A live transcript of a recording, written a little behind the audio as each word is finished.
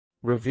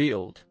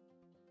Revealed.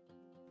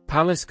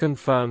 Palace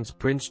confirms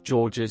Prince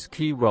George's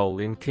key role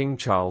in King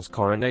Charles'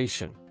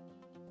 coronation.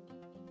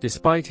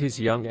 Despite his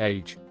young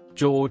age,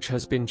 George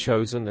has been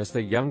chosen as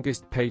the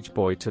youngest page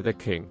boy to the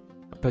king,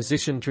 a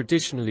position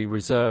traditionally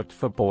reserved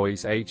for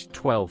boys aged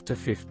 12 to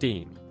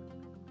 15.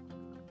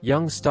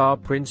 Young star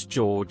Prince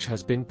George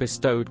has been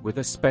bestowed with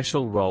a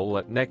special role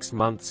at next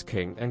month's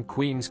King and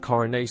Queen's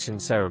coronation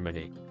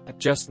ceremony, at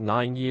just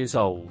 9 years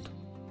old.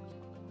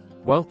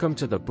 Welcome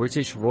to the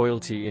British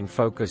Royalty in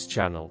Focus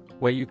channel,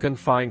 where you can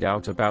find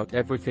out about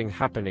everything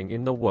happening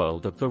in the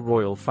world of the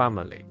royal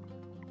family.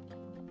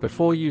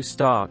 Before you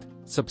start,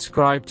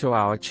 subscribe to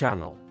our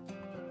channel,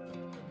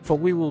 for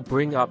we will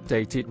bring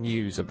updated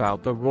news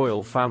about the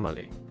royal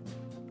family.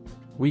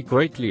 We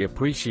greatly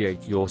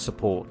appreciate your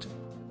support.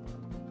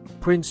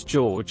 Prince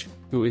George,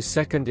 who is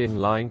second in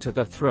line to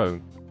the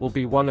throne, will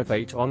be one of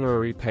 8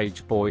 honorary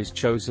page boys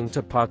chosen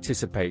to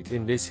participate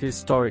in this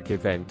historic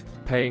event,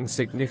 paying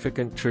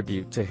significant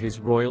tribute to his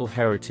royal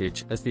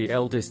heritage as the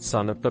eldest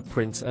son of the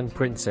Prince and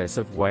Princess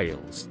of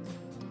Wales.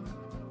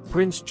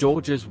 Prince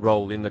George's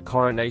role in the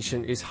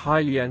coronation is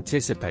highly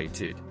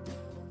anticipated.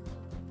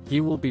 He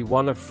will be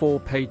one of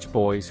 4 page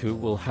boys who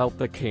will help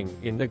the king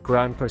in the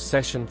grand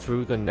procession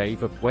through the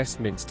nave of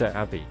Westminster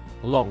Abbey,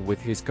 along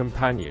with his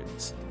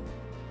companions.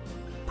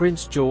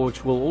 Prince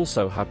George will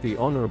also have the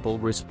honorable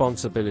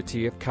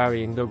responsibility of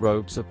carrying the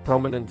robes of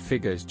prominent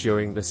figures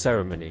during the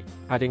ceremony,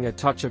 adding a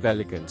touch of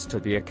elegance to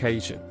the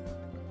occasion.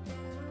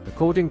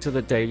 According to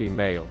the Daily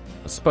Mail,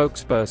 a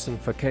spokesperson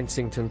for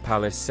Kensington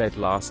Palace said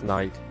last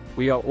night,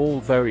 "We are all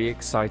very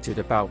excited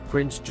about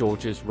Prince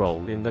George's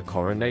role in the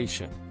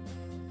coronation.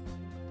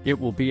 It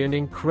will be an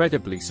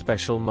incredibly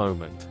special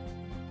moment."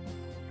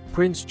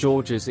 Prince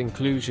George's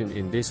inclusion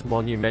in this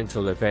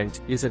monumental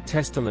event is a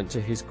testament to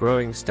his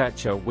growing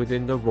stature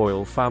within the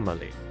royal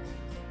family.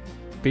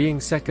 Being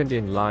second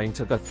in line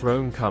to the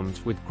throne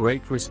comes with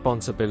great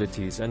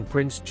responsibilities, and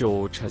Prince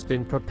George has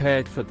been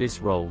prepared for this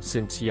role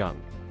since young.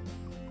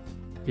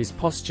 His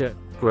posture,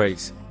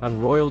 grace,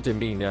 and royal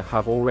demeanor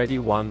have already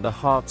won the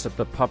hearts of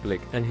the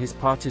public, and his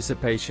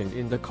participation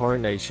in the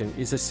coronation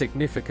is a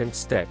significant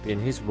step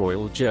in his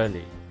royal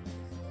journey.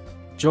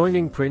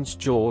 Joining Prince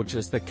George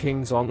as the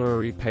King's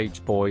honorary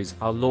page boys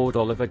are Lord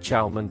Oliver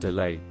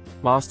Cholmondeley,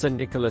 Master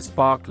Nicholas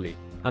Berkeley,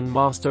 and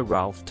Master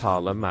Ralph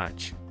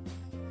Talmadge.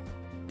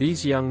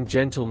 These young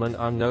gentlemen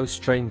are no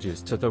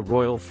strangers to the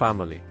royal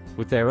family,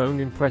 with their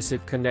own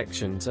impressive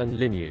connections and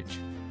lineage.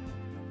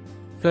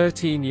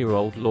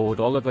 13-year-old Lord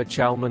Oliver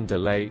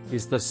Cholmondeley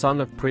is the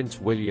son of Prince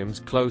William's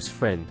close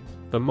friend,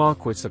 the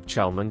Marquis of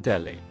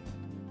Cholmondeley.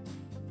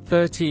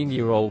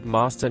 13-year-old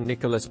Master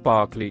Nicholas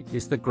Berkeley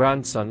is the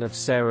grandson of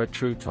Sarah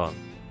Troughton,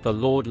 the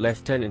Lord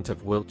Lieutenant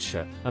of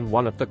Wiltshire, and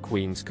one of the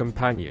Queen's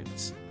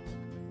companions.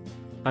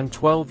 And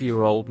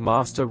 12-year-old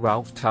Master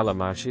Ralph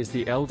Talmadge is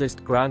the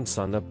eldest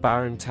grandson of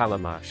Baron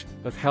Talmadge,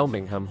 of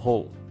Helmingham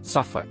Hall,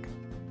 Suffolk.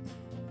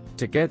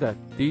 Together,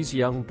 these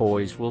young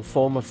boys will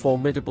form a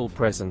formidable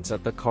presence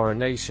at the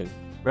coronation,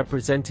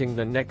 representing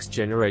the next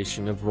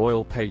generation of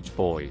royal page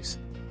boys.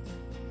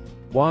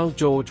 While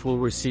George will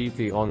receive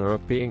the honor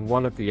of being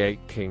one of the 8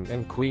 King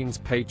and Queen's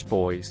page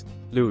boys,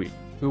 Louis,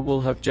 who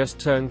will have just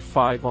turned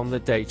 5 on the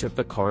date of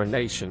the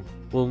coronation,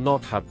 will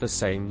not have the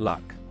same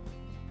luck.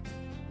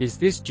 Is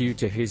this due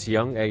to his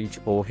young age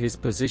or his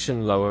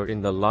position lower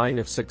in the line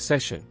of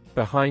succession,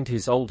 behind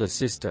his older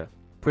sister,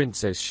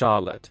 Princess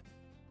Charlotte?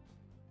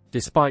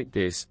 Despite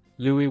this,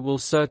 Louis will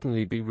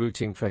certainly be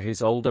rooting for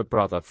his older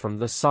brother from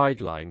the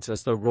sidelines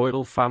as the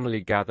royal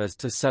family gathers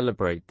to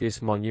celebrate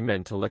this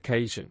monumental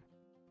occasion.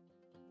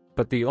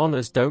 But the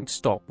honors don't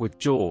stop with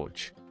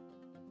George.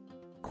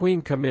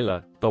 Queen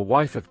Camilla, the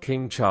wife of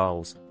King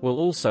Charles, will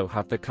also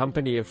have the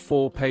company of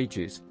 4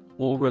 pages,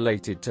 all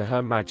related to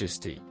Her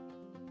Majesty.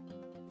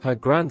 Her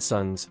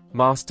grandsons,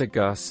 Master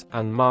Gus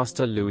and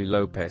Master Louis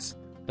Lopez,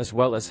 as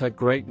well as her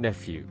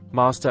great-nephew,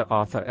 Master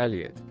Arthur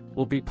Elliot,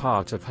 will be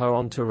part of her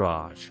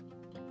entourage.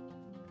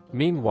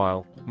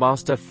 Meanwhile,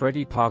 Master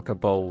Freddie Parker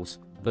Bowles,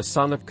 the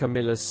son of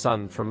Camilla's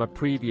son from a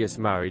previous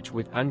marriage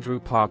with Andrew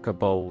Parker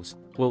Bowles,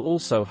 will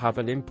also have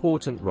an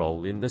important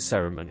role in the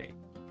ceremony.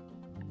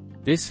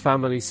 This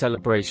family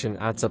celebration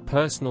adds a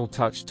personal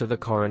touch to the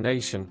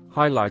coronation,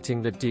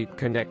 highlighting the deep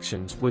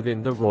connections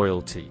within the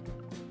royalty.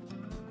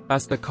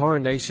 As the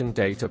coronation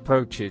date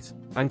approaches,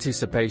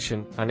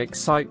 anticipation and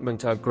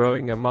excitement are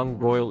growing among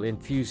royal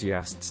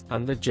enthusiasts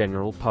and the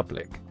general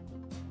public.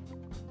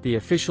 The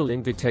official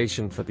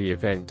invitation for the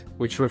event,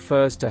 which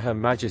refers to Her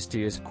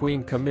Majesty as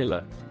Queen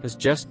Camilla, has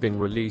just been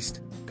released,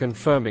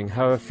 confirming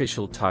her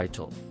official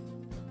title.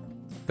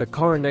 The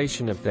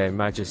coronation of their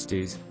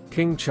Majesties,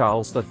 King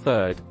Charles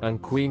III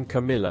and Queen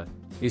Camilla,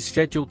 is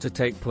scheduled to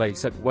take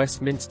place at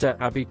Westminster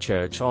Abbey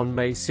Church on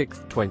May 6,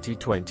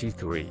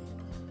 2023.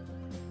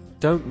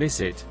 Don't miss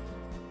it.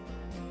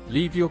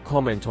 Leave your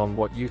comment on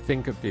what you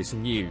think of this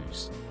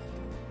news.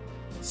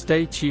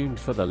 Stay tuned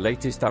for the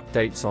latest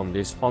updates on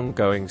this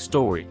ongoing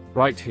story,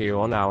 right here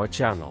on our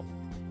channel.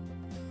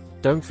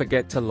 Don't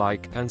forget to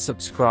like and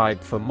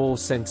subscribe for more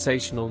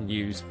sensational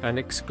news and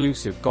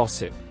exclusive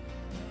gossip.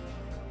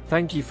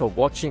 Thank you for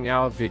watching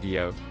our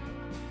video.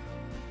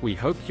 We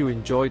hope you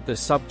enjoyed the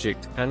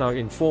subject and are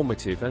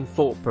informative and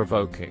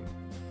thought-provoking.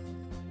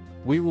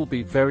 We will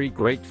be very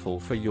grateful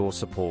for your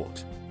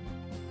support.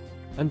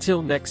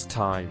 Until next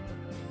time.